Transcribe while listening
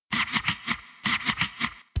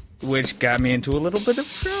which got me into a little bit of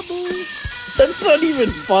trouble. That's not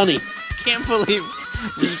even funny. Can't believe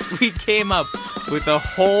we came up with a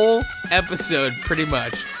whole episode, pretty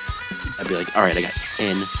much. I'd be like, all right, I got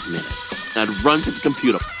 10 minutes. I'd run to the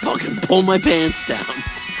computer, fucking pull my pants down.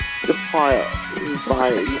 The fire is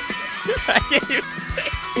dying. I can't even say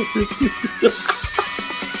it.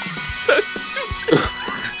 So stupid.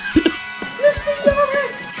 Mr.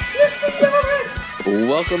 Yarrick!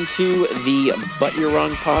 Welcome to the But You're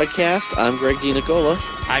Wrong podcast. I'm Greg DiNicola.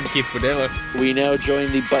 I'm Keith Padilla. We now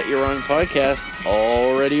join the But You're Wrong podcast,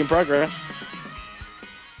 already in progress.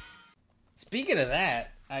 Speaking of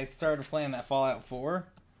that, I started playing that Fallout 4.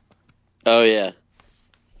 Oh, yeah.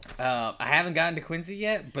 I haven't gotten to Quincy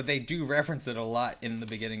yet, but they do reference it a lot in the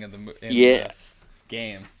beginning of the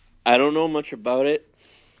game. I don't know much about it.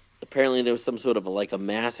 Apparently there was some sort of a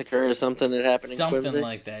massacre or something that happened in Quincy. Something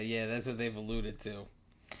like that, yeah, that's what they've alluded to.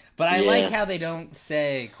 But I like how they don't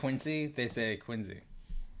say Quincy, they say Quincy.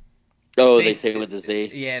 Oh, they say it with the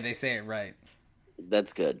Z? Yeah, they say it right.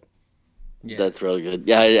 That's good. Yeah. That's really good.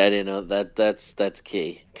 Yeah, I didn't know that. That's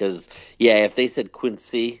key. Because, yeah, if they said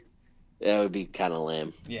Quincy, that would be kind of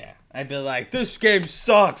lame. Yeah, I'd be like, this game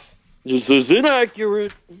sucks. This is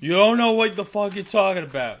inaccurate. You don't know what the fuck you're talking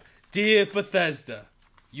about. Dear Bethesda,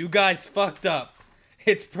 you guys fucked up.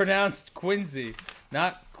 It's pronounced Quincy,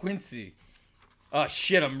 not Quincy. Oh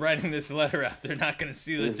shit, I'm writing this letter out. They're not gonna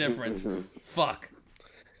see the difference. Fuck.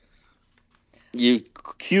 You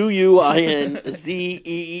Quinzee.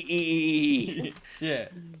 Yeah.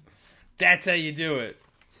 That's how you do it.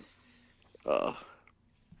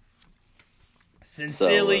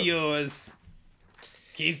 Sincerely yours,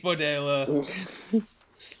 Keith Bodela,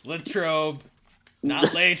 Latrobe,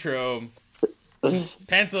 not Latrobe,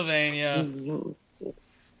 Pennsylvania.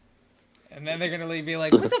 And then they're gonna be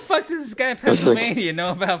like, what the fuck does this guy in Pennsylvania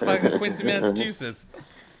know about fucking Quincy, Massachusetts?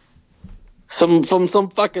 From some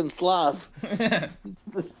fucking Slav.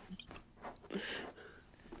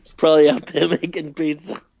 It's probably out there making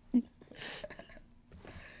pizza.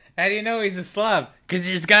 How do you know he's a Slav? Because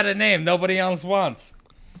he's got a name nobody else wants.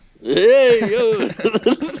 Hey, yo.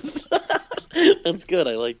 That's good.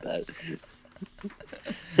 I like that.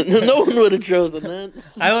 No one would have chosen that.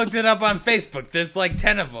 I looked it up on Facebook. There's like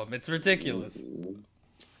 10 of them. It's ridiculous.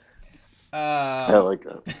 I like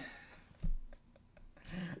that.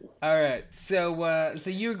 All right. So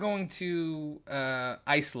you're going to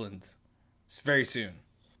Iceland very soon.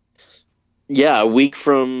 Yeah, a week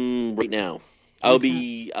from right now. I'll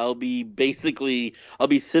be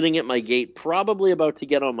sitting at my gate, probably about to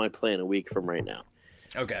get on my plane a week from right now.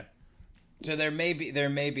 Okay. So there may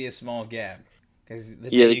be a small gap because the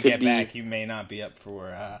day you get back, you may not be up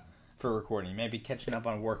for recording. You may be catching up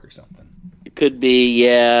on work or something. It could be,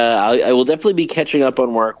 yeah. I will definitely be catching up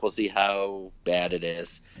on work. We'll see how bad it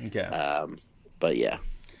is. Okay. But yeah,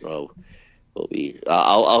 we'll be.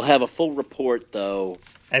 I'll have a full report though.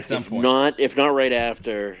 At some point. If not right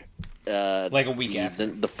after. Like a week after.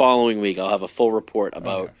 The following week, I'll have a full report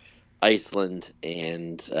about Iceland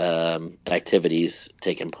and activities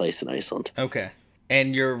taking place in Iceland. Okay.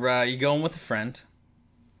 And you're going with a friend.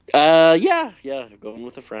 Yeah, going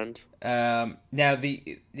with a friend. Now, do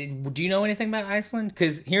you know anything about Iceland?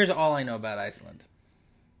 Because here's all I know about Iceland.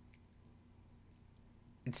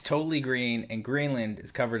 It's totally green, and Greenland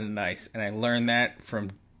is covered in ice, and I learned that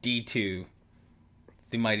from D2,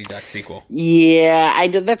 the Mighty Ducks sequel. Yeah,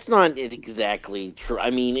 that's not exactly true.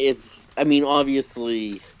 I mean,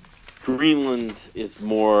 obviously, Greenland is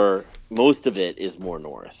most of it is more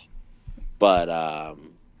north, but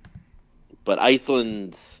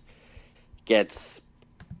Iceland gets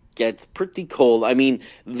pretty cold. I mean,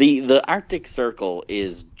 the Arctic Circle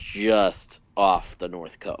is just off the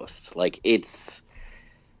north coast. Like it's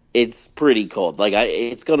pretty cold. Like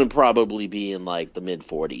it's gonna probably be in like the mid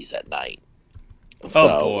 40s at night. So,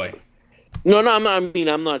 oh boy. No,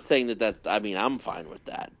 I'm not saying that's. I mean, I'm fine with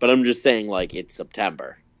that, but I'm just saying like it's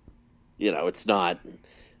September. You know, it's not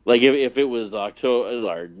like if it was October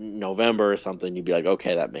or November or something, you'd be like,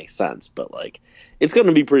 okay, that makes sense. But like, it's going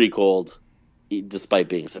to be pretty cold, despite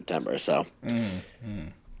being September. So,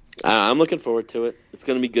 I'm looking forward to it. It's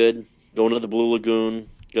going to be good. Going to the Blue Lagoon.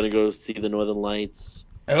 Going to go see the Northern Lights.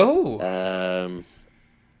 Oh.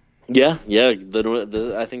 Yeah.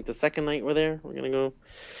 I think the second night we're there, we're going to go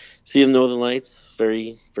see the Northern Lights.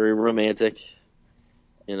 Very, very romantic.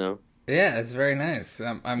 You know. Yeah, it's very nice.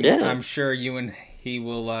 I'm sure you and he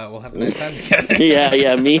will have a nice time together.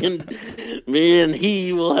 yeah. Me and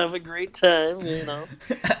he will have a great time. You know.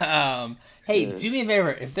 Hey, do me a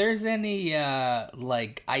favor. If there's any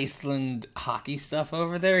like Iceland hockey stuff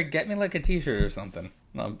over there, get me like a T-shirt or something.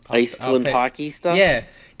 Iceland hockey stuff? Yeah,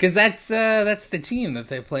 because that's the team that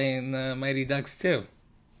they play in the Mighty Ducks too.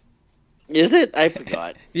 Is it? I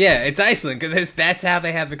forgot. Yeah, it's Iceland, because that's how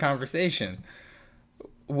they have the conversation.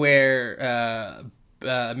 Where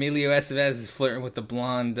Emilio Estevez is flirting with the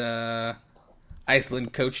blonde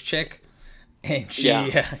Iceland coach chick. And she,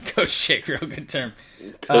 coach chick, real good term.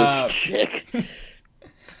 Coach chick.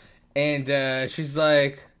 And she's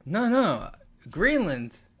like, no,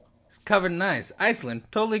 Greenland is covered in ice. Iceland,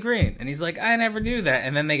 totally green. And he's like, I never knew that.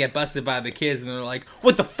 And then they get busted by the kids, and they're like,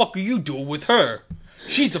 what the fuck are you doing with her?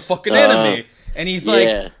 She's the fucking enemy. And he's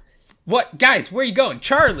like, what? Guys, where are you going?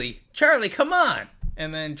 Charlie, come on.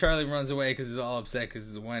 And then Charlie runs away because he's all upset because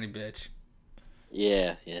he's a whiny bitch.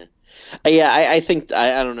 Yeah. I think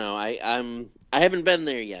I don't know. I haven't been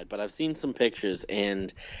there yet, but I've seen some pictures,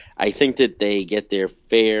 and I think that they get their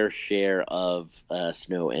fair share of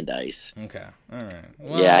snow and ice. Okay, all right.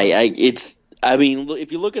 Well, yeah, I mean,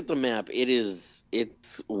 if you look at the map, it's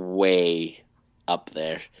way up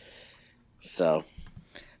there. So,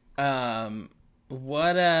 where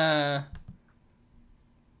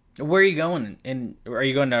are you going? Are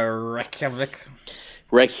you going to Reykjavik?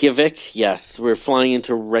 Reykjavik, yes. We're flying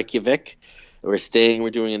into Reykjavik. We're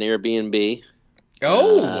doing an Airbnb.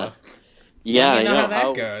 Oh! Yeah, I know how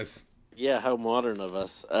that goes. Yeah, how modern of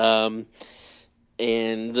us. I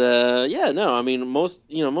mean,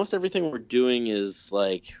 most everything we're doing is,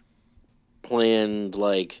 like, planned,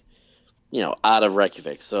 like, out of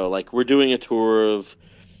Reykjavik. So, like, we're doing a tour of,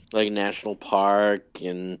 like, National Park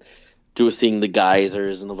and seeing the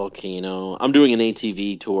geysers and the volcano. I'm doing an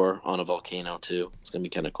ATV tour on a volcano too. It's gonna be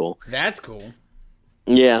kind of cool. That's cool.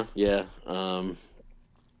 Yeah.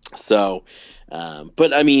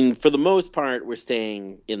 But I mean, for the most part, we're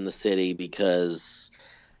staying in the city because,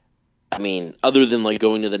 I mean, other than like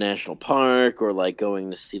going to the national park or like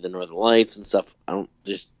going to see the Northern Lights and stuff,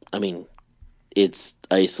 it's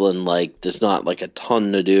Iceland. Like, there's not like a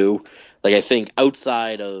ton to do. Like, I think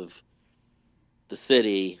outside of the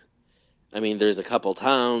city, I mean, there's a couple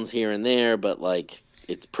towns here and there, but, like,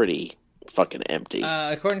 it's pretty fucking empty.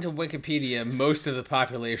 According to Wikipedia, most of the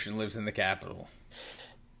population lives in the capital.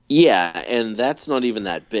 Yeah, and that's not even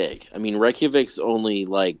that big. I mean, Reykjavik's only,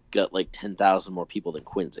 like, got, like, 10,000 more people than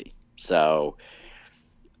Quincy. So,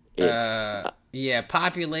 it's...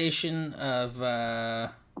 population of...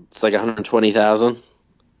 it's like 120,000.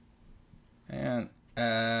 And,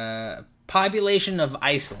 population of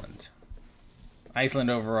Iceland. Iceland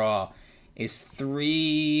overall is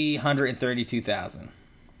 332,000.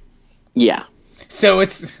 Yeah. So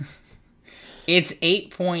it's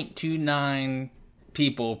 8.29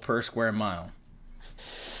 people per square mile.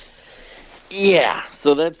 Yeah,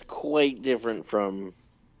 so that's quite different from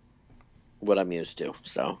what I'm used to.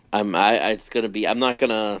 So we're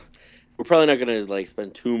probably not gonna like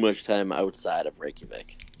spend too much time outside of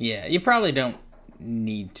Reykjavik. Yeah, you probably don't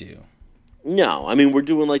need to. No, I mean, we're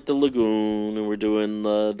doing like the lagoon, and we're doing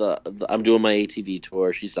the I'm doing my ATV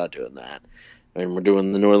tour. She's not doing that, and we're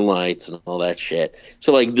doing the Northern Lights and all that shit.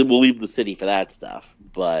 So like, we'll leave the city for that stuff,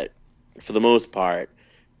 but for the most part,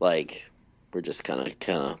 like, we're just kind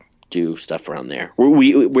of do stuff around there.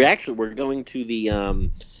 We're going to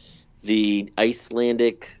the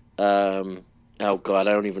Icelandic. Oh God,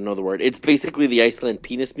 I don't even know the word. It's basically the Iceland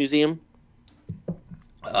Penis Museum.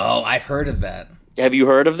 Oh, I've heard of that. Have you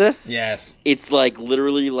heard of this? Yes. It's like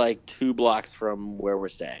literally like 2 blocks from where we're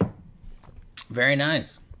staying. Very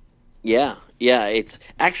nice. Yeah. It's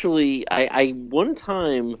actually, I one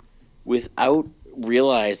time, without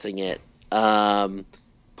realizing it,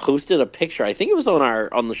 posted a picture. I think it was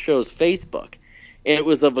on the show's Facebook, and it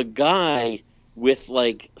was of a guy with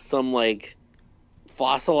like some like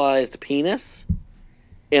fossilized penis,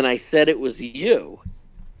 and I said it was you.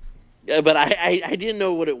 But I didn't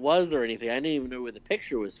know what it was or anything. I didn't even know where the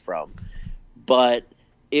picture was from. But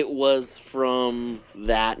it was from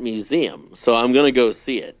that museum. So I'm going to go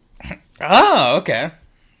see it. Oh, okay.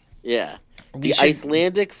 Yeah. The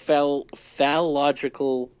Icelandic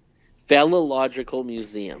Phallological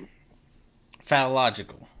Museum.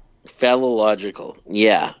 Phallological.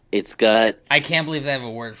 Yeah. It's got... I can't believe they have a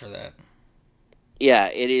word for that. Yeah,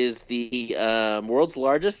 it is the world's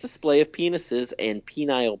largest display of penises and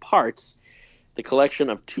penile parts. The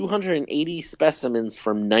collection of 280 specimens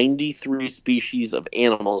from 93 species of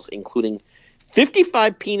animals, including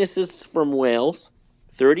 55 penises from whales,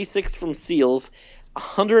 36 from seals,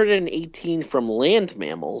 118 from land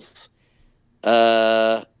mammals,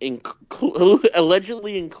 allegedly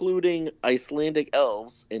including Icelandic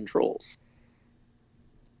elves and trolls.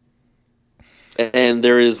 And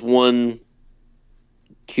there is one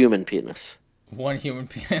human penis. One human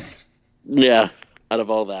penis? Yeah. out of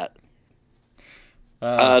all that.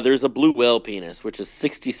 Uh, There's a blue whale penis, which is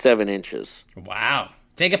 67 inches. wow.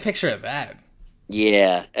 Take a picture of that.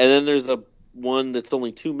 Yeah, and then there's a one that's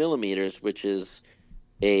only 2 millimeters, which is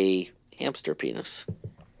a hamster penis.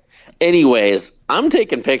 Anyways, I'm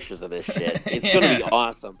taking pictures of this shit. It's going to be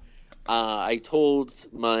awesome. I told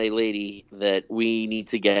my lady that we need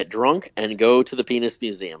to get drunk and go to the Penis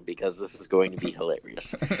Museum because this is going to be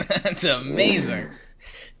hilarious. That's amazing.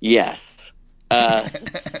 Yes.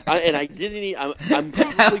 I didn't. I'm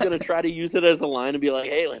probably going to try to use it as a line and be like,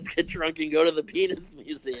 "Hey, let's get drunk and go to the Penis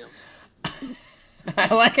Museum."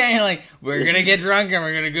 I like how you're like, we're gonna get drunk and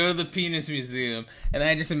we're gonna go to the Penis Museum, and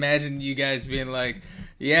I just imagine you guys being like,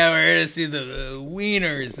 yeah, we're here to see the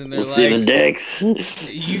wieners, and they're See the like, dicks.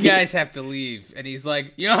 you guys have to leave, and he's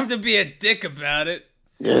like, you don't have to be a dick about it.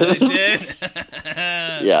 See what I did?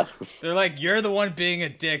 Yeah. They're like, you're the one being a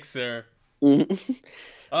dick, sir.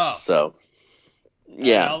 Oh, So,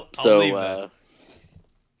 yeah. I'll leave that.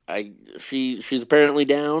 She's apparently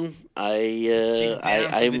down. She's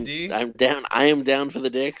down for the D? I'm down. I am down for the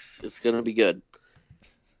dicks. It's gonna be good.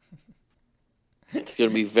 It's gonna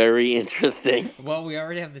be very interesting. Well, we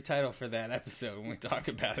already have the title for that episode when we talk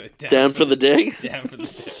about it. Down for the dicks. Down for the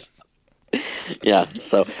dicks. Yeah.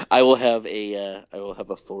 So I will have a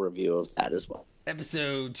full review of that as well.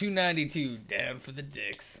 Episode 292. Down for the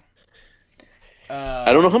dicks.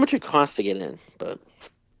 I don't know how much it costs to get in, but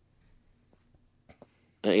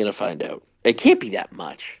I'm gonna find out. It can't be that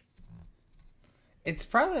much. It's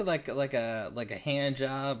probably like a hand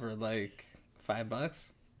job or like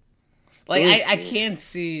 $5. Like I can't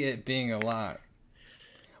see it being a lot.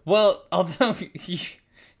 Well, although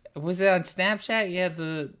was it on Snapchat? Yeah,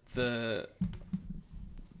 the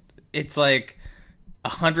it's like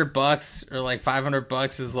 $100 or like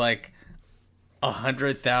 $500 is like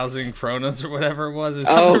 100,000 kronas or whatever it was. Or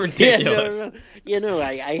something ridiculous.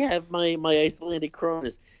 I have my Icelandic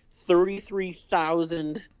kronas.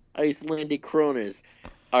 33,000 Icelandic kronas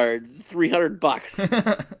are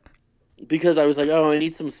 $300. Because I was like, oh, I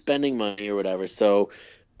need some spending money or whatever. So,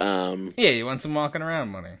 yeah, you want some walking around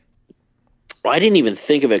money. Well, I didn't even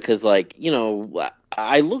think of it because, like,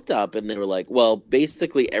 I looked up and they were like, well,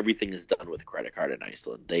 basically everything is done with a credit card in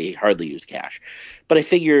Iceland. They hardly use cash. But I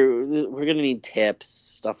figure we're going to need tips,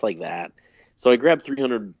 stuff like that. So I grabbed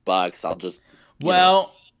 $300. I'll just.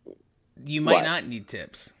 You might not need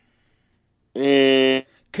tips.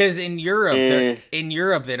 Because in Europe,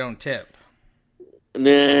 they don't tip.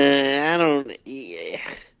 Nah, I don't. Yeah.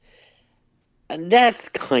 That's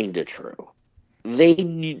kind of true.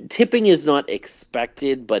 Tipping is not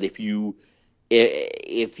expected, but if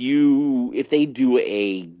they do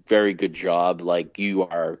a very good job, like, you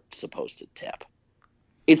are supposed to tip.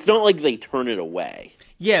 It's not like they turn it away.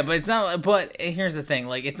 Yeah, but it's not. But here's the thing: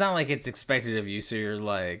 like, it's not like it's expected of you. So you're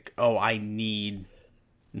like, oh, I need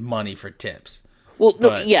money for tips. Well,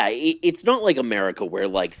 no, yeah, it's not like America where,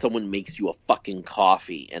 like, someone makes you a fucking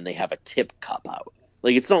coffee and they have a tip cup out.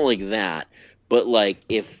 Like, it's not like that. But, like,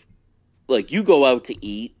 if, like, you go out to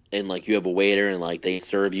eat and, like, you have a waiter and, like, they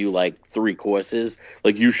serve you, like, 3 courses,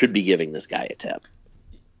 like, you should be giving this guy a tip.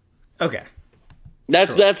 Okay.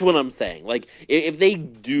 That's what I'm saying. Like, if they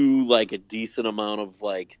do, like, a decent amount of,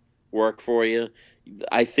 like, work for you,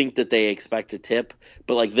 I think that they expect a tip.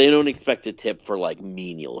 But, like, they don't expect a tip for, like,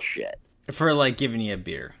 menial shit. For, like, giving you a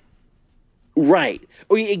beer. Right.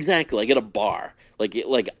 Oh, yeah, exactly. Like at a bar.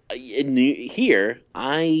 Here,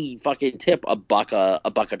 I fucking tip a buck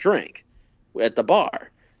a drink at the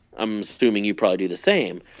bar. I'm assuming you probably do the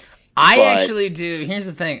same. Actually do. Here's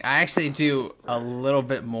the thing. I actually do a little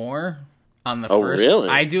bit more on the first. Really?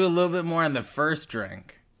 I do a little bit more on the first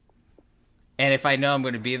drink. And if I know I'm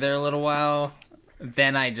going to be there a little while,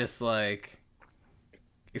 then I just, like,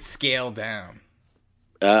 scale down.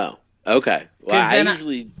 Oh. Okay. Well, I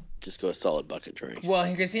usually just go a solid bucket drink. Well,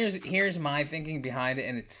 because here's my thinking behind it,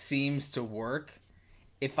 and it seems to work.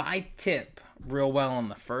 If I tip real well on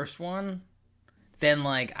the first one, then,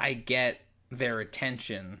 like, I get their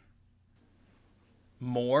attention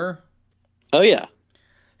more. Oh, yeah.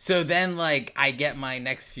 So then, like, I get my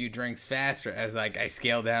next few drinks faster as, like, I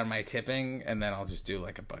scale down my tipping, and then I'll just do,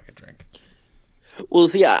 like, a bucket drink. Well,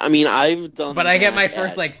 see, I mean, I've done. But I get my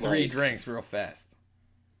first, like, 3 drinks real fast.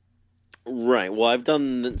 Right. Well, I've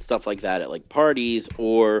done stuff like that at, like, parties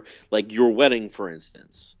or, like, your wedding, for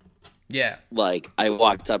instance. Yeah. Like, I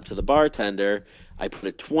walked up to the bartender, I put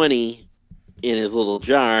a 20 in his little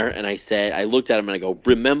jar, and I looked at him and I go,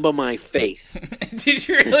 remember my face. Did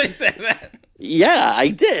you really say that? Yeah, I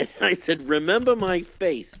did. I said, remember my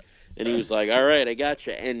face. And he was like, all right, I got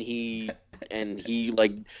you. And he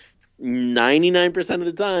like, 99% of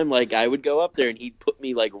the time, like I would go up there and he'd put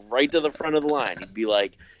me like right to the front of the line. He'd be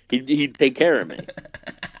like, he'd take care of me.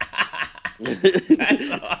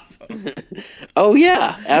 That's awesome. Oh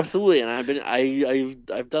yeah, absolutely. And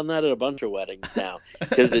I've done that at a bunch of weddings now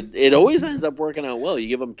because it always ends up working out well. You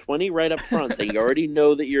give them 20 right up front; they already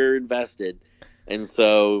know that you're invested, and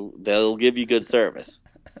so they'll give you good service.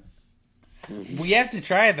 We have to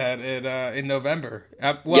try that in November.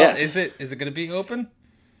 Yes. is it going to be open?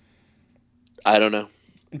 I don't know.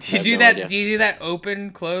 Do you do that? Idea. Do you do that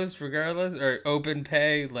open, closed, regardless, or open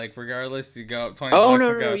pay, like regardless? You go up 20. Oh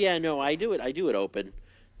bucks no, yeah, no, I do it open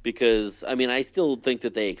because I mean I still think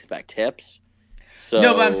that they expect tips. So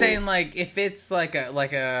no, but I'm saying like if it's like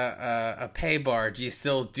a pay bar, do you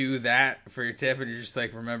still do that for your tip, and you're just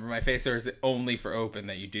like remember my face, or is it only for open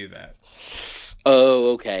that you do that?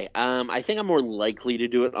 Oh, okay. I think I'm more likely to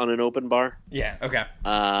do it on an open bar. Yeah. Okay.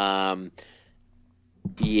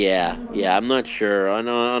 Yeah, I'm not sure.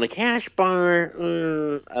 On a cash bar,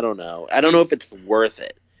 I don't know. I don't know if it's worth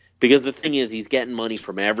it. Because the thing is, he's getting money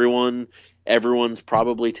from everyone. Everyone's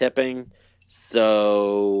probably tipping.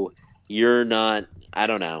 So, you're not... I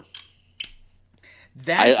don't know.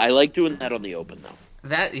 I like doing that on the open, though.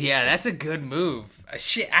 That's a good move.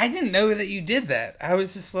 Shit, I didn't know that you did that. I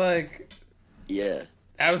was just like... Yeah.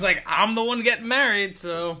 I was like, I'm the one getting married,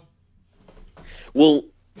 so... Well...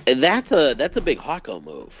 That's a big Hawko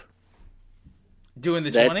move. Doing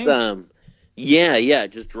the 20? That's yeah,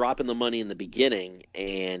 just dropping the money in the beginning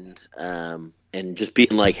and just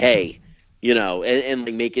being like, hey, you know, and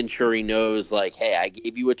like making sure he knows like, hey, I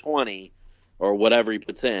gave you a 20 or whatever he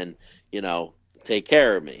puts in, you know, take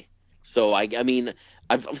care of me. So I mean,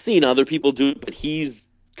 I've seen other people do it, but he's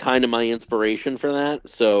kind of my inspiration for that.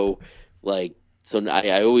 So I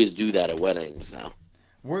always do that at weddings now.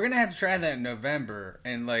 We're gonna have to try that in November,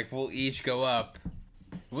 and like we'll each go up.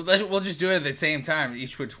 We'll just do it at the same time,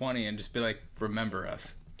 each with 20, and just be like, "Remember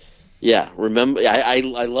us." Yeah, remember. I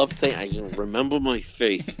love saying, "Remember my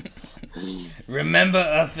face." Remember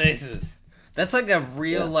our faces. That's like a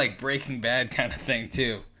real like Breaking Bad kind of thing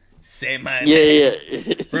too. Say my name.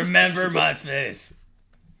 Yeah. Remember my face.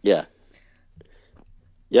 Yeah.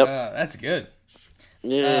 Yep. That's good.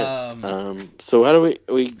 Yeah. So how do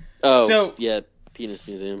we? Oh. So yeah. Penis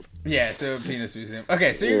Museum. Yeah, so Penis Museum.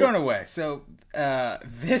 Okay, so you're going away. So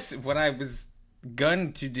what I was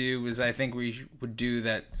going to do was I think we would do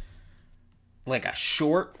that like a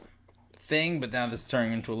short thing, but now this is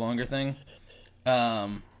turning into a longer thing.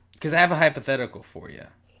 Because I have a hypothetical for you.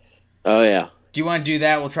 Oh, yeah. Do you want to do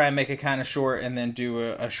that? We'll try and make it kind of short and then do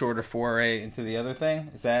a shorter foray into the other thing.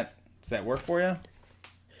 Does that work for you?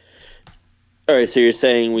 All right, so you're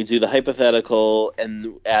saying we do the hypothetical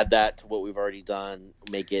and add that to what we've already done,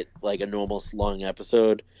 make it like a normal long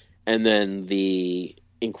episode, and then the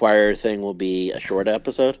Inquirer thing will be a short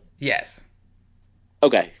episode? Yes.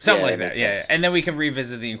 Okay. Something like that, yeah. And then we can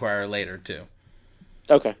revisit the Inquirer later, too.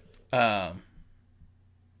 Okay. Yeah,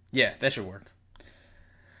 that should work.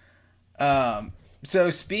 So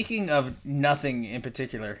speaking of nothing in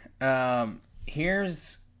particular,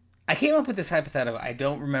 I came up with this hypothetical. I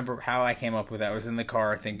don't remember how I came up with it. I was in the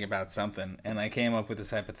car thinking about something, and I came up with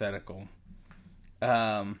this hypothetical.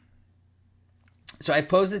 So I've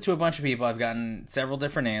posed it to a bunch of people. I've gotten several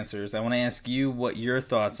different answers. I want to ask you what your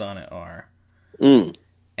thoughts on it are. And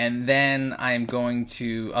then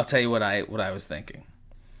I'll tell you what I was thinking.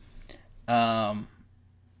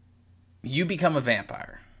 You become a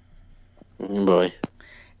vampire. Oh boy.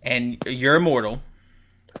 And you're immortal.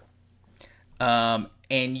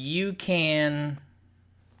 And you can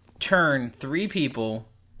turn 3 people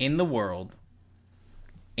in the world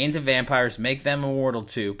into vampires, make them immortal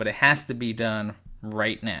too, but it has to be done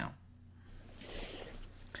right now.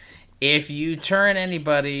 If you turn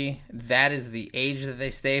anybody, that is the age that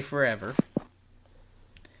they stay forever.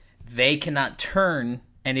 They cannot turn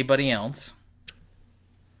anybody else.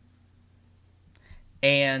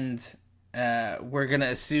 And we're going to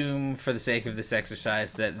assume, for the sake of this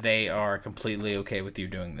exercise, that they are completely okay with you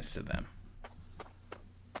doing this to them.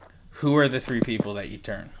 Who are the 3 people that you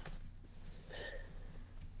turn?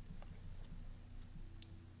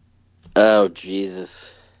 Oh,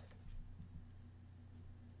 Jesus.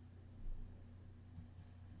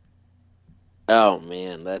 Oh,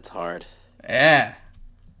 man, that's hard. Yeah.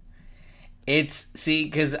 Because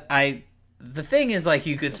the thing is, like,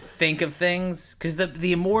 you could think of things, because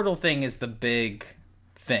the immortal thing is the big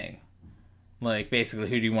thing. Like, basically,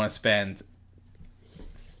 who do you want to spend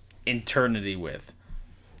eternity with?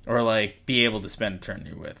 Or, like, be able to spend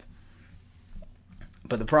eternity with.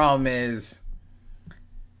 But the problem is,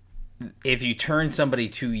 if you turn somebody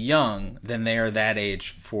too young, then they are that age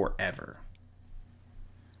forever.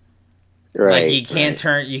 Right. Like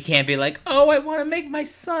you can't be like, oh, I want to make my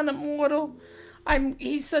son immortal.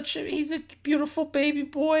 He's a beautiful baby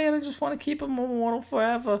boy, and I just want to keep him immortal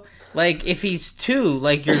forever. Like, if he's 2,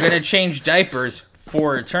 like, you're gonna change diapers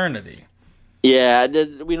for eternity. Yeah,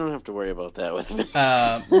 we don't have to worry about that with me.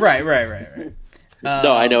 Right.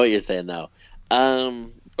 No, I know what you're saying though.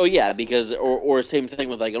 Oh yeah, because or same thing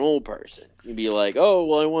with like an old person. You'd be like, oh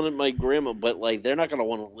well, I wanted my grandma, but like they're not gonna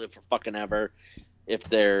want to live for fucking ever if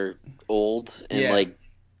they're old and like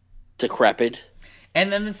decrepit. And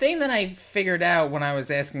then the thing that I figured out when I was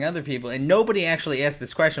asking other people, and nobody actually asked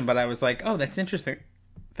this question, but I was like, oh, that's interesting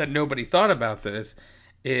that nobody thought about this,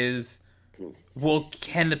 is, well,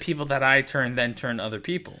 can the people that I turn then turn other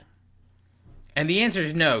people? And the answer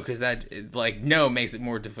is no, because that, like, no makes it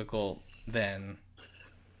more difficult than...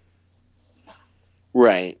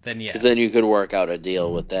 Right. Then yes. Because then you could work out a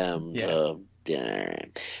deal with them to...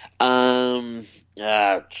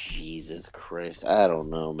 Jesus Christ. I don't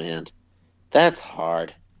know, man. That's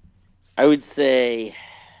hard. I would say...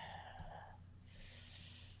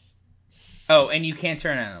 Oh, and you can't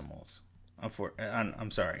turn animals.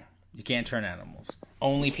 I'm sorry. You can't turn animals.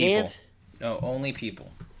 Only people. No, only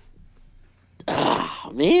people.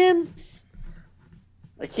 Oh, man.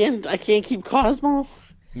 I can't keep Cosmo?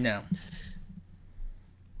 No.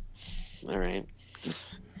 All right.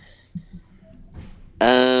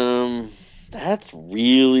 That's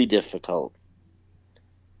really difficult.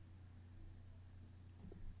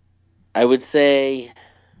 I would say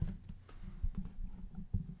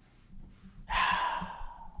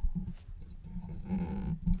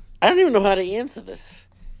I don't even know how to answer this.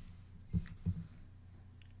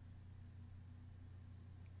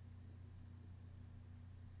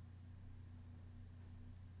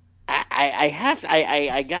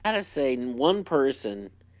 I gotta say one person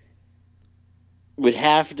would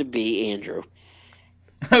have to be Andrew.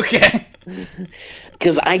 Okay.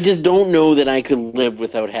 Because I just don't know that I could live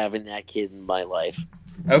without having that kid in my life.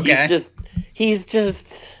 Okay. He's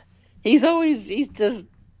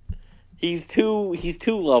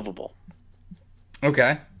too lovable.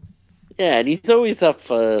 Okay. Yeah, and he's always up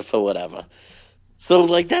for whatever. So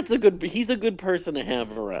like he's a good person to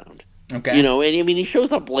have around. Okay. You know, and I mean he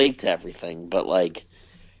shows up late to everything, but like,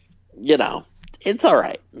 you know, it's all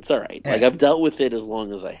right. It's all right. Yeah. Like I've dealt with it as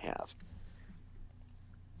long as I have.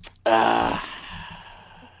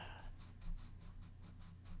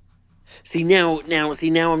 See now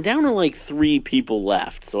I'm down to like 3 people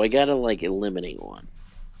left, so I gotta like eliminate one.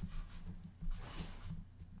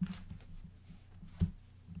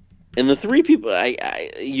 And the 3 people,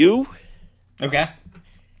 you, Okay.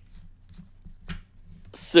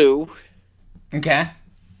 Sue, Okay.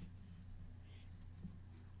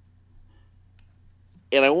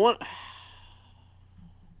 and I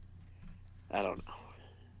don't know.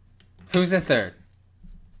 Who's the third?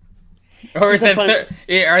 Or is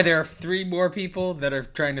are there 3 more people that are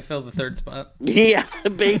trying to fill the third spot? Yeah,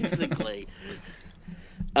 basically.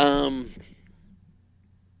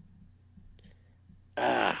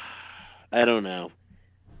 I don't know.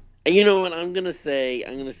 You know what? I'm gonna say.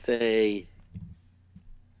 I don't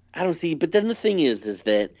see. But then the thing is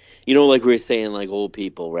that you know, like we were saying, like old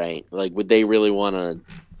people, right? Like, would they really want to?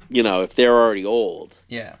 You know, if they're already old.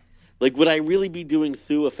 Yeah. Like, would I really be doing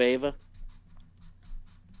Sue a favor?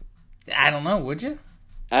 I don't know. Would you?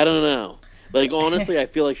 I don't know. Like, honestly, I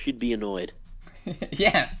feel like she'd be annoyed.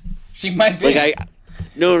 Yeah, she might be. Like,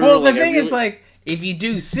 no. Well, the like, thing is, like, if you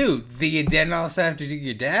do Sue, do you then also have to do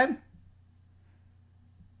your dad?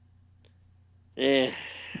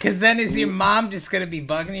 Because then is your mom just going to be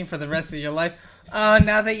bugging you for the rest of your life? Oh,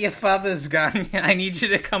 now that your father's gone, I need you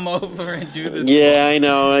to come over and do this. Yeah, I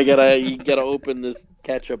know. You gotta open this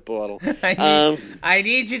ketchup bottle. I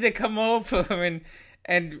need you to come over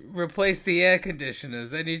and replace the air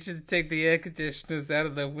conditioners. I need you to take the air conditioners out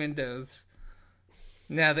of the windows.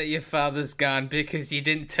 Now that your father's gone because you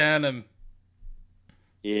didn't turn them.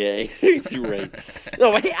 Yeah, you're right.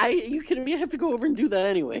 No, you kidding me? I have to go over and do that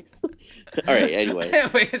anyways. All right, anyway.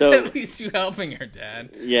 It's at least you helping her,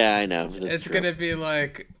 Dad. Yeah, I know. It's going to be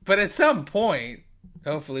like... But at some point,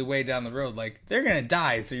 hopefully way down the road, like, they're going to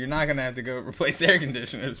die, so you're not going to have to go replace air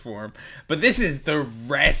conditioners for them. But this is the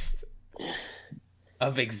rest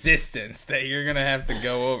of existence that you're going to have to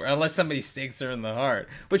go over. Unless somebody stakes her in the heart.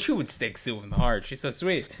 Which who would stake Sue in the heart? She's so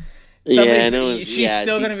sweet. Yeah, I know. She's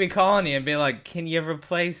still going to be calling you and be like, can you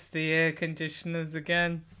replace the air conditioners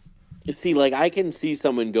again? You see, like, I can see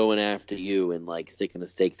someone going after you and, like, sticking a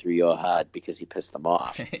stake through your heart because you pissed them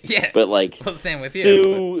off. Yeah. But, like, Well, same with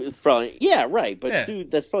Sue is probably... Yeah, right. But Yeah. Sue,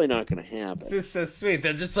 that's probably not going to happen. Sue's so sweet.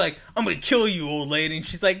 They're just like, I'm going to kill you, old lady. And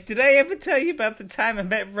she's like, did I ever tell you about the time I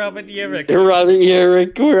met Robert Urich? Robert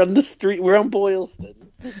Urich, we're on the street. We're on Boylston.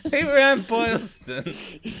 We were on Boylston.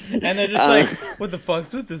 And they're just like, what the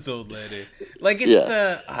fuck's with this old lady? Like, it's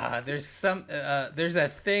there's a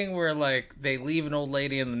thing where, like, they leave an old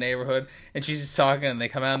lady in the neighborhood, and she's just talking, and they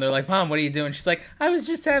come out, and they're like, Mom, what are you doing? She's like, I was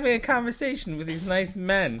just having a conversation with these nice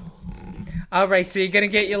men. All right, so you're going to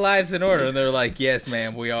get your lives in order. And they're like, yes,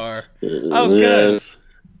 ma'am, we are. Oh, good. Yes.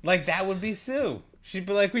 Like, that would be Sue. She'd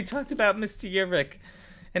be like, we talked about Mr. Urich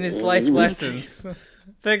and his life lessons.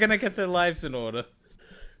 They're going to get their lives in order.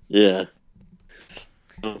 Yeah.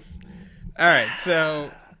 All right,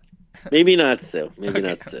 so Maybe not Sue. Maybe Okay.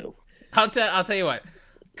 not Sue. I'll tell you what.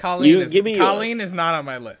 Colleen give me Colleen yours. is not on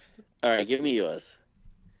my list. All right, give me yours.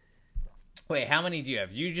 Wait, how many do you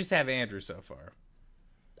have? You just have Andrew so far.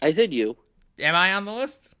 I said you. Am I on the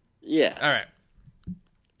list? Yeah. All right.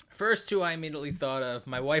 First two I immediately thought of,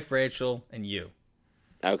 my wife Rachel and you.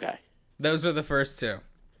 Okay. Those were the first two.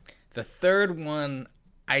 The third one,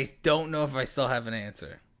 I don't know if I still have an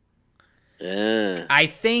answer. I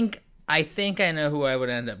think I know who I would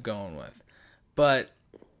end up going with. But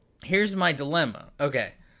here's my dilemma.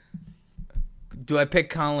 Okay. Do I pick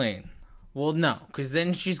Colleen? Well, no, because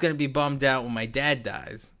then she's going to be bummed out when my dad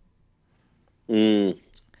dies. Mm.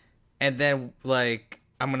 And then, like,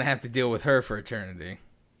 I'm going to have to deal with her for eternity.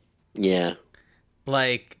 Yeah.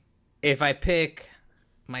 Like, if I pick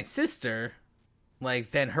my sister, like,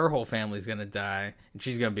 then her whole family's going to die, and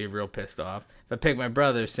she's going to be real pissed off. If I pick my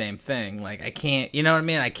brother, same thing. Like, I can't, you know what I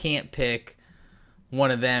mean? I can't pick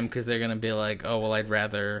one of them because they're going to be like, oh, well, I'd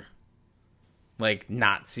rather, like,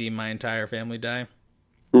 not see my entire family die.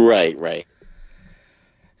 Right.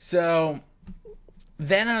 So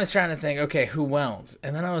then I was trying to think, okay, who else?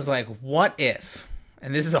 And then I was like, what if,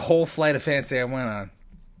 and this is a whole flight of fancy I went on,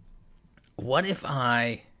 what if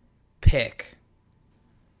I pick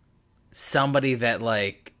somebody that,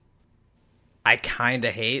 like, I kind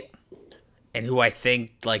of hate and who I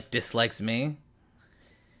think, like, dislikes me?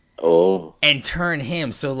 Oh. And turn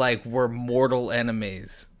him so, like, we're mortal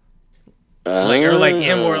enemies. Like, or, like,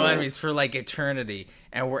 immortal enemies for, like, eternity.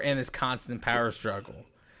 And we're in this constant power struggle.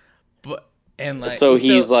 But, and, like... So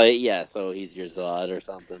he's like, yeah, so he's your Zod or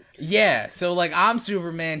something. Yeah, so, like, I'm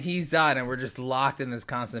Superman, he's Zod, and we're just locked in this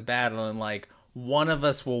constant battle, and, like, one of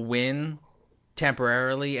us will win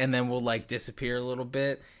temporarily, and then we'll, like, disappear a little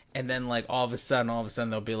bit, and then, like, all of a sudden,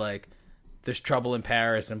 they'll be like, there's trouble in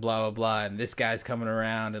Paris, and blah, blah, blah, and this guy's coming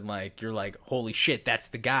around, and, like, you're like, holy shit, that's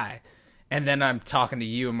the guy. And then I'm talking to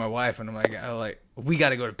you and my wife, and I'm like, we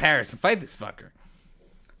gotta go to Paris and fight this fucker.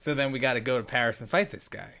 So then we gotta go to Paris and fight this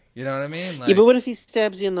guy. You know what I mean? Like, Yeah, but what if he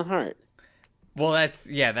stabs you in the heart? well, that's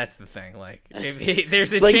the thing. Like, if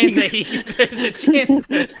there's a Like, chance that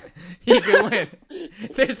he could win.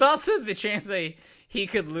 There's also the chance that he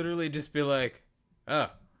could literally just be like, "Oh, all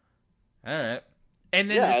right," and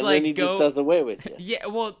then just and like then he go. just does away with you. Yeah,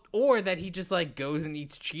 well, or that he just like goes and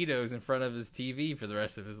eats Cheetos in front of his TV for the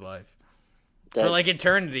rest of his life. For like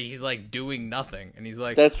eternity, he's like doing nothing, and he's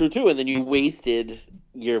like, That's true too. And then you wasted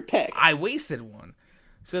your pick. I wasted one.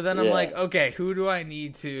 So then I'm Yeah. like, okay, who do I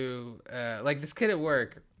need to... like, this kid at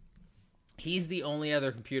work, he's the only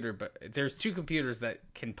other computer, but there's two computers that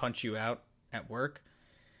can punch you out at work.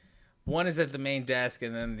 One is at the main desk,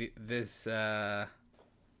 and then this...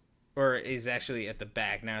 or is actually at the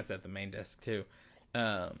back. Now it's at the main desk, too.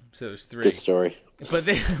 So there's three. Good story. But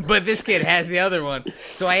this kid has the other one.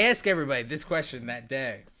 So I asked everybody this question that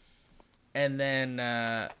day. And then...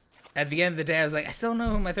 at the end of the day, I was like, I still don't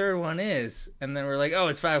know who my third one is. And then we're like, oh,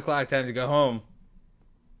 it's 5 o'clock, time to go home.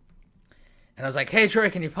 And I was like, hey, Troy,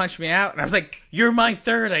 can you punch me out? And I was like, you're my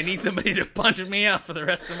third. I need somebody to punch me out for the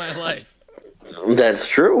rest of my life. That's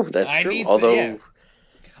true. That's I true. need Although, yeah.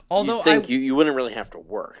 Although you think you wouldn't really have to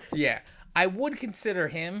work. Yeah. I would consider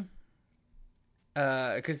him,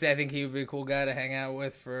 because I think he would be a cool guy to hang out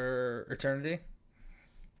with for eternity.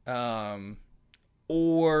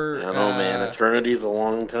 Or I don't know, man. Eternity's a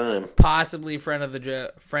long time. possibly friend of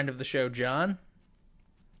the show, John,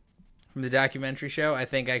 from the documentary show. I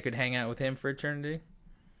think I could hang out with him for eternity.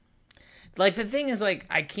 Like, the thing is, like,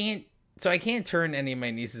 I can't turn any of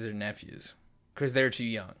my nieces or nephews because they're too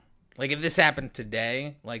young. Like, if this happened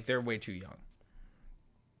today, like, they're way too young.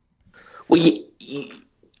 Well,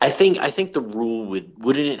 I think the rule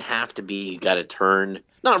wouldn't it have to be you got to turn,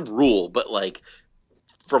 not rule, but like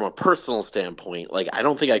from a personal standpoint, like I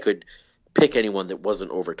don't think I could pick anyone that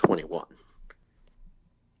wasn't over 21.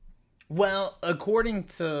 Well, according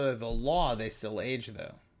to the law, they still age,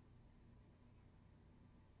 though.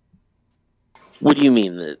 What do you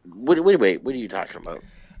mean? Wait, what are you talking about?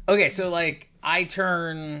 Okay, so, like,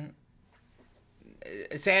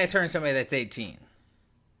 say I turn somebody that's 18.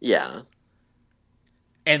 Yeah.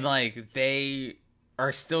 And, like, they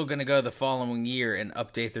are still going to go the following year and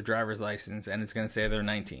update their driver's license, and it's going to say they're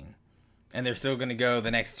 19. And they're still going to go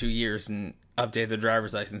the next 2 years and update their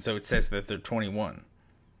driver's license, so it says that they're 21.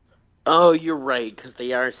 Oh, you're right, because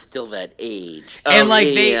they are still that age. And, oh, like,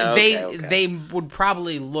 okay. they would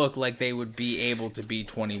probably look like they would be able to be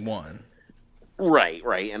 21. Right,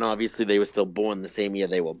 and obviously they were still born the same year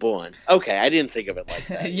they were born. Okay, I didn't think of it like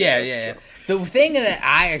that. Yeah. The thing that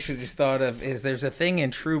I actually just thought of is there's a thing in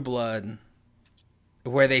True Blood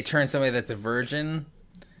where they turn somebody that's a virgin,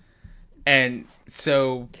 and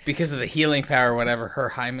so because of the healing power or whatever, her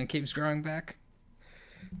hymen keeps growing back.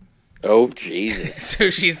 Oh, Jesus. So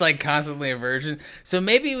she's, like, constantly a virgin. So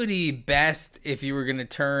maybe it would be best if you were going to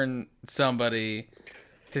turn somebody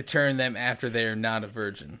to turn them after they're not a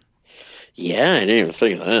virgin. Yeah, I didn't even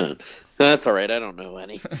think of that. That's all right. I don't know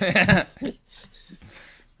any.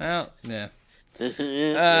 Well, yeah.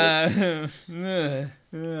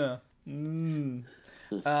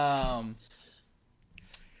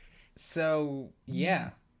 So, yeah.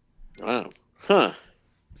 Wow. Huh.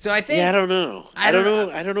 So I think... Yeah, I don't know. I don't know.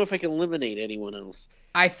 I don't know if I can eliminate anyone else.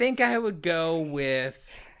 I think I would go with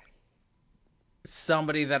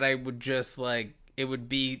somebody that I would just, like... It would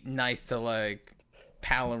be nice to, like,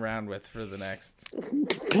 pal around with for the next...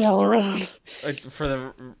 Pal around? For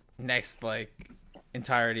the next, like,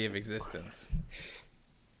 entirety of existence.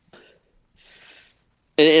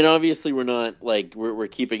 And obviously we're not, like... We're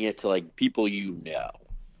keeping it to, like, people you know.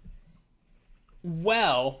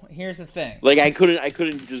 Well, here's the thing. Like, I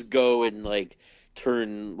couldn't just go and, like,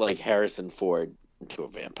 turn, like, Harrison Ford into a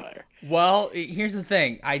vampire. Well, here's the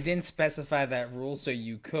thing. I didn't specify that rule, so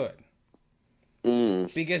you could.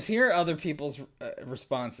 Because here are other people's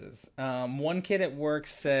responses. One kid at work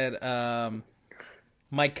said,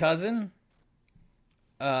 my cousin,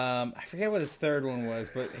 I forget what his third one was,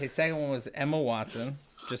 but his second one was Emma Watson,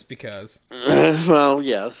 just because. Well,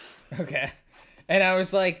 yeah. Okay. And I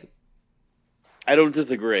was like... I don't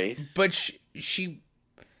disagree. But she,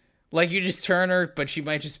 like, you just turn her, but she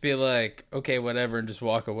might just be like, okay, whatever, and just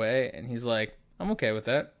walk away. And he's like, I'm okay with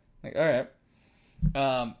that. Like, all right.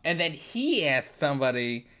 And then he asked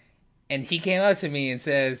somebody, and he came up to me and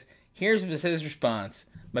says, here's his response.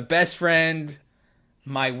 My best friend,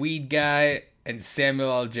 my weed guy, and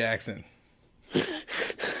Samuel L. Jackson.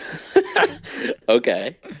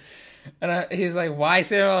 Okay. And he's like, why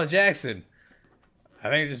Samuel L. Jackson? I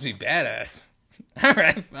think it'd just be badass. All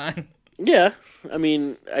right, fine. Yeah, I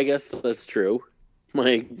mean, I guess that's true.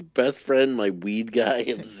 My best friend, my weed guy,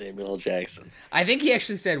 and Samuel L. Jackson. I think he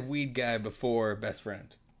actually said weed guy before best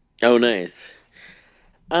friend. Oh, nice.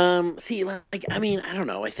 See, like, I mean, I don't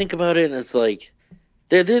know. I think about it, and it's like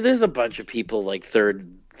there's a bunch of people like third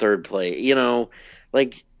play. You know,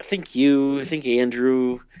 like I think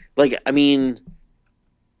Andrew. Like, I mean,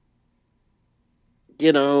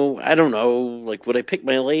 you know, I don't know. Like, would I pick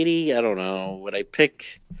my lady? I don't know. Would I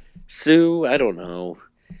pick Sue? I don't know.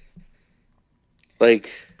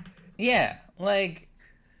 Like, yeah, like,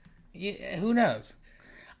 who knows?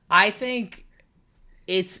 I think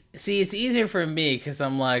it's easier for me because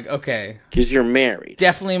I'm like, okay, because you're married.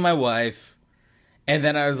 Definitely my wife. And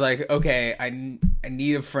then I was like, okay, I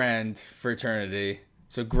need a friend for eternity.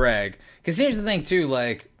 So Greg. Because here's the thing, too,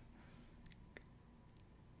 like,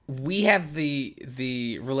 we have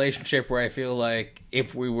the relationship where I feel like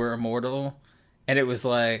if we were immortal and it was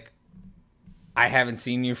like, I haven't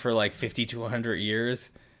seen you for like 50 to 100 years,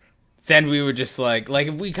 then we would just like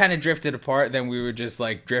if we kind of drifted apart, then we would just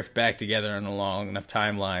like drift back together in a long enough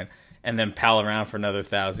timeline and then pal around for another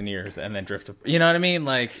 1,000 years and then drift apart. You know what I mean?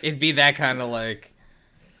 Like, it'd be that kind of like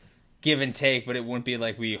give and take, but it wouldn't be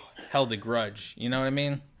like we held a grudge. You know what I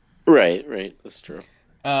mean? Right. That's true.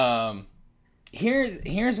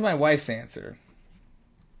 Here's my wife's answer.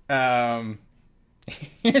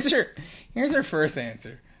 Here's her first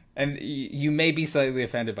answer. And you may be slightly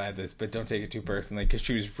offended by this, but don't take it too personally, because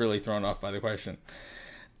she was really thrown off by the question.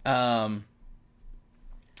 Because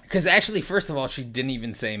actually, first of all, she didn't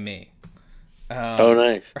even say me. Oh,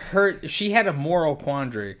 nice. She had a moral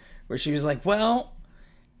quandary where she was like, well,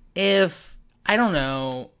 if, I don't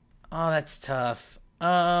know, oh, that's tough.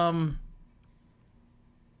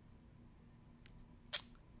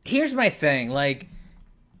 Here's my thing, like,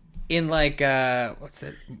 in like, what's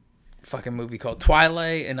that fucking movie called?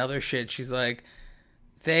 Twilight and other shit. She's like,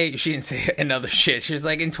 she didn't say another shit. She's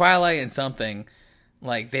like, in Twilight and something,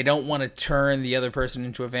 Like, they don't want to turn the other person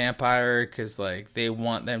into a vampire because, like, they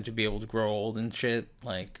want them to be able to grow old and shit.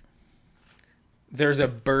 Like, there's a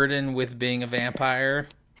burden with being a vampire.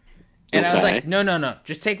 And I was like, no.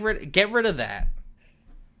 Just get rid of that.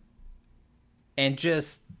 And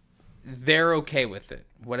just, they're okay with it.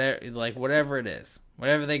 Whatever it is.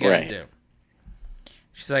 Whatever they gotta do.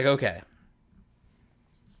 She's like, okay.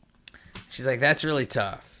 She's like, that's really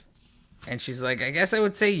tough. And she's like, I guess I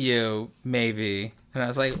would say you, maybe. And I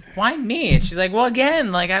was like, why me? And she's like, well,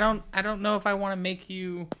 again, like, I don't know if I want to make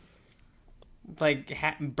you, like,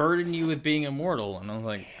 burden you with being immortal. And I was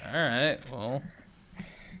like, all right, well,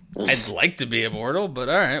 I'd like to be immortal, but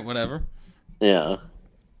all right, whatever. Yeah.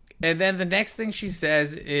 And then the next thing she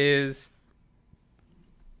says is,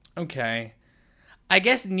 okay, I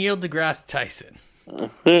guess Neil deGrasse Tyson. And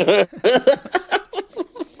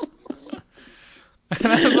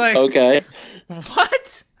I was like, okay.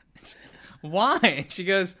 What? Why? And she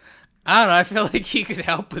goes, I don't know, I feel like he could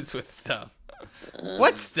help us with stuff.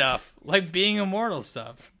 What stuff? Like being immortal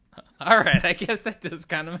stuff. Alright, I guess that does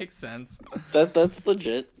kind of make sense. That's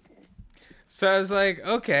legit. So I was like,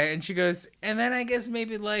 okay. And she goes, and then I guess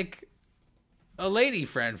maybe like a lady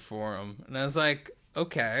friend for him. And I was like,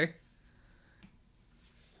 okay.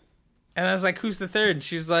 And I was like, who's the third? And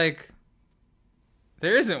she was like,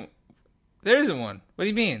 there isn't one. What do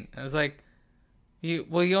you mean? I was like, you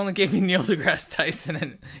only gave me Neil deGrasse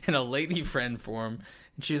Tyson and a lady friend for him.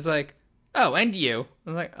 And she was like, oh, and you. I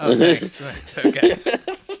was like, oh, thanks. Okay.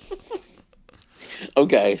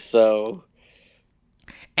 Okay, so.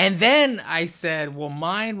 And then I said, well,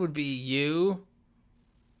 mine would be you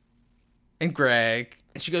and Greg.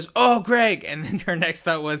 And she goes, oh, Greg. And then her next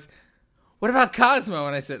thought was, what about Cosmo?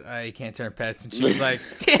 And I said, you can't turn pets. And she was like,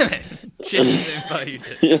 damn it. She didn't thought you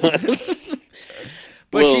did.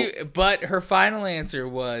 But her final answer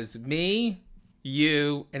was me,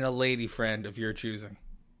 you, and a lady friend of your choosing.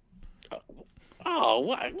 Oh,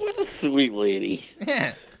 what a sweet lady.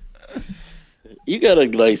 Yeah. You got a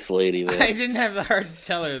nice lady there. I didn't have the heart to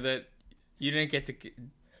tell her that you didn't get to,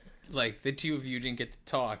 like, the two of you didn't get to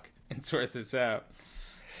talk and sort this out.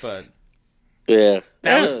 But yeah.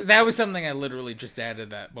 That was something I literally just added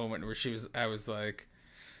that moment where I was like,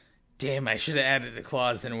 damn, I should have added a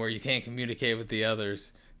clause in where you can't communicate with the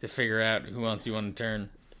others to figure out who else you want to turn.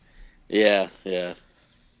 Yeah.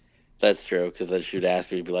 That's true, because then she'd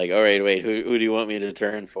ask me to be like, all right, wait, who do you want me to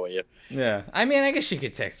turn for you? Yeah. I mean, I guess she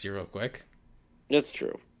could text you real quick. That's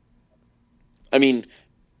true. I mean,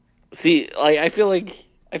 see, I feel like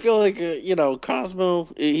Cosmo,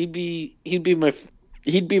 he'd be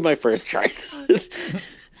my first choice.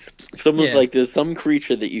 If someone's like, there's some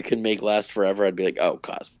creature that you can make last forever, I'd be like, oh,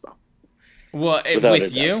 Cosmo. Well,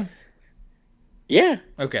 with you? Yeah.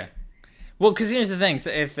 Okay. Well, because here's the thing. So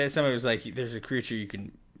if somebody was like, there's a creature you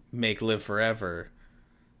can make live forever.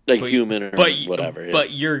 Like human or whatever. Yeah.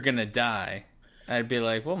 But you're going to die. I'd be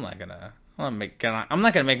like, well, I'm not going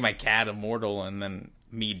to make my cat immortal and then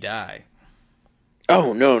me die.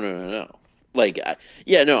 Oh, no. Like,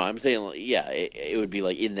 I'm saying, it would be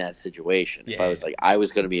like in that situation. If I was like, I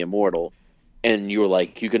was going to be immortal, and you were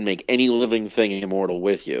like, you can make any living thing immortal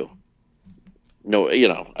with you. No,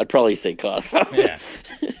 I'd probably say Cosmo. Yeah.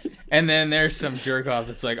 And then there's some jerk off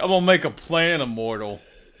that's like, I'm going to make a plant immortal.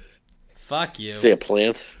 Fuck you. Say a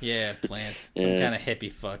plant? Yeah, plant. Some kind of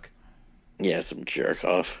hippie fuck. Yeah, some jerk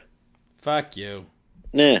off. Fuck you.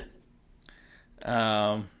 Yeah.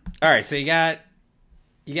 All right, so you got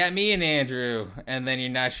me and Andrew, and then you're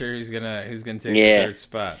not sure who's gonna take the third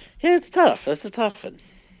spot. Yeah, it's tough. That's a tough one.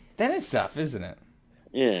 That is tough, isn't it?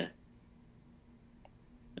 Yeah.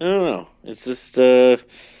 I don't know. It's just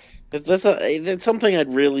that's something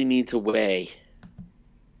I'd really need to weigh.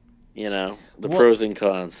 The pros and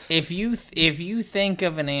cons. If you think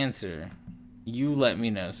of an answer, you let me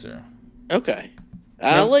know, sir. Okay.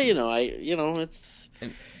 I'll let you know. It's.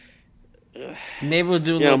 Maybe we'll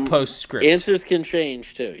do a little postscript. Answers can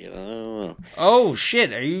change too. I don't know. Oh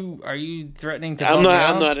shit! Are you threatening to? I'm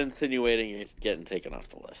not insinuating you're getting taken off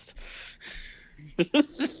the list.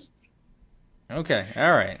 Okay.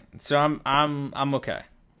 All right. So I'm okay.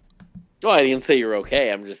 Well, I didn't say you're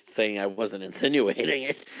okay. I'm just saying I wasn't insinuating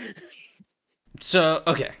it. So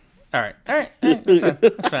okay. All right.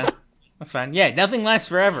 That's fine. Yeah. Nothing lasts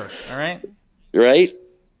forever. All right. Right.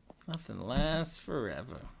 Nothing lasts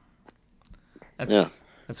forever. That's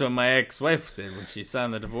what my ex-wife said when she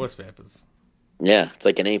signed the divorce papers. Yeah, it's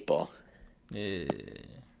like an 8-ball. Yeah.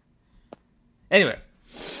 Anyway.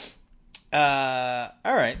 All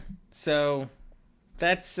right. So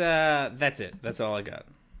that's it. That's all I got.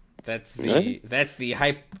 That's the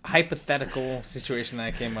hypothetical situation that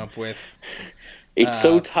I came up with. It's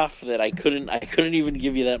so tough that I couldn't even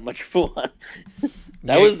give you that much for one.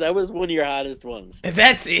 That was one of your hottest ones.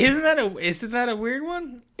 Isn't that a weird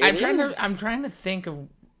one? I'm trying to think of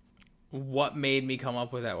what made me come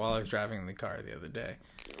up with that while I was driving in the car the other day.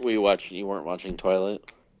 You weren't watching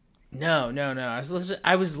Twilight? No.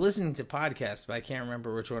 I was listening to podcasts, but I can't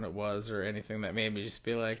remember which one it was or anything that made me just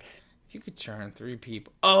be like, if you could turn 3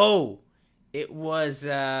 people. Oh, it was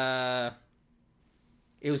Tell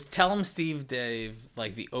 'em Steve Dave,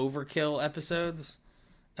 like the Overkill episodes,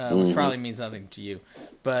 which probably means nothing to you.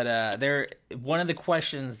 But one of the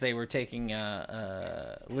questions they were taking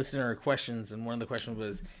listener questions, and one of the questions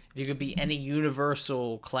was, if you could be any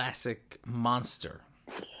Universal classic monster,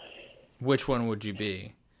 which one would you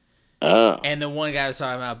be? Oh. And the one guy was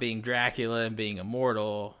talking about being Dracula and being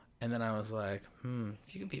immortal, and then I was like,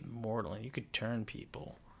 if you could be immortal and you could turn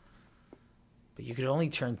people, but you could only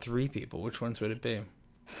turn 3 people, which ones would it be?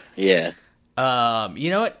 Yeah. You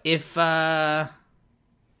know what? If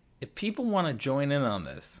people want to join in on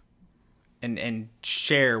this and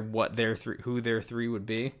share what who their 3 would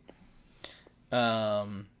be,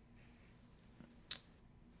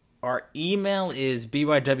 our email is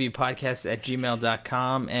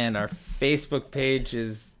bywpodcast@gmail.com, and our Facebook page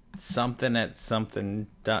is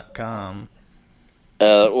somethingatsomething.com.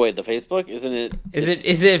 Wait, the Facebook? Isn't it?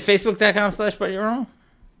 Is it facebook.com/butyourwrong?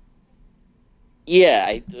 Yeah,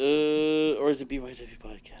 or is it BYW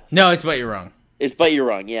Podcast? No, it's But You're Wrong. It's But You're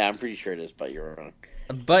Wrong. Yeah, I'm pretty sure it is But You're Wrong.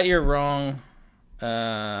 But You're Wrong.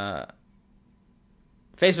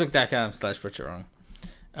 Facebook.com/butyourwrong.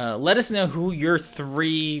 Let us know who your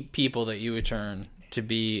 3 people that you would turn to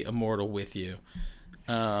be immortal with you.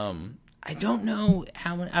 I don't know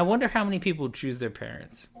how many. I wonder how many people would choose their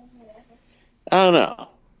parents. I don't know.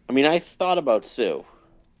 I mean, I thought about Sue.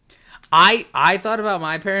 I thought about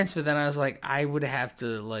my parents, but then I was like, I would have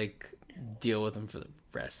to deal with them for the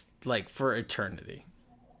rest, for eternity.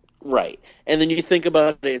 Right, and then you think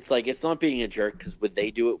about it, it's like, it's not being a jerk, because would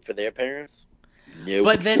they do it for their parents? Nope.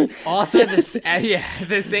 But then also at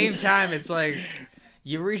the same time, it's like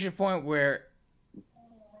you reach a point where,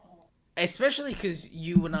 especially because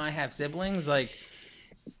you and I have siblings,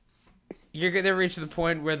 you're gonna reach the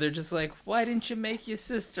point where they're just like, why didn't you make your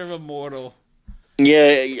sister immortal?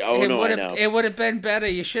 Yeah. I know. It would have been better.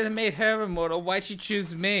 You should have made her immortal. Why'd you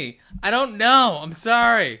choose me? I don't know. I'm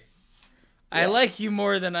sorry. Yeah. I like you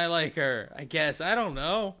more than I like her, I guess. I don't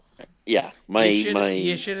know. Yeah,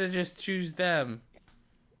 you should have just choose them.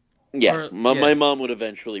 Yeah, my mom would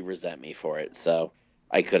eventually resent me for it, so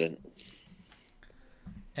I couldn't.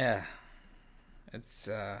 Yeah, it's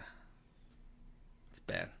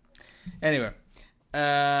bad. Anyway,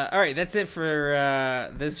 all right, that's it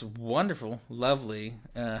for this wonderful, lovely,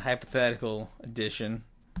 hypothetical edition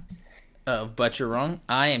of But You're Wrong.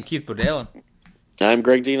 I am Keith Bodalen. I'm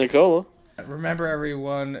Greg DiNicola. Remember,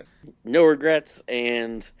 everyone, no regrets,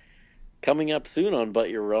 and coming up soon on But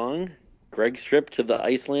You're Wrong, Greg's trip to the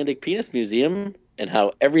Icelandic Penis Museum and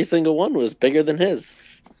how every single one was bigger than his.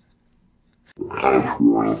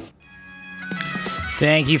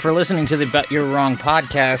 Thank you for listening to the But You're Wrong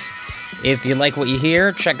podcast. If you like what you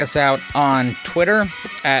hear, check us out on Twitter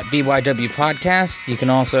at BYW Podcast. You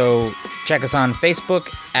can also check us on Facebook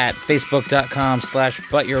at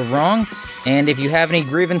facebook.com/butyourwrong. And if you have any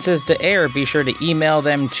grievances to air, be sure to email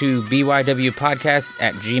them to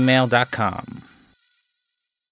bywpodcast@gmail.com.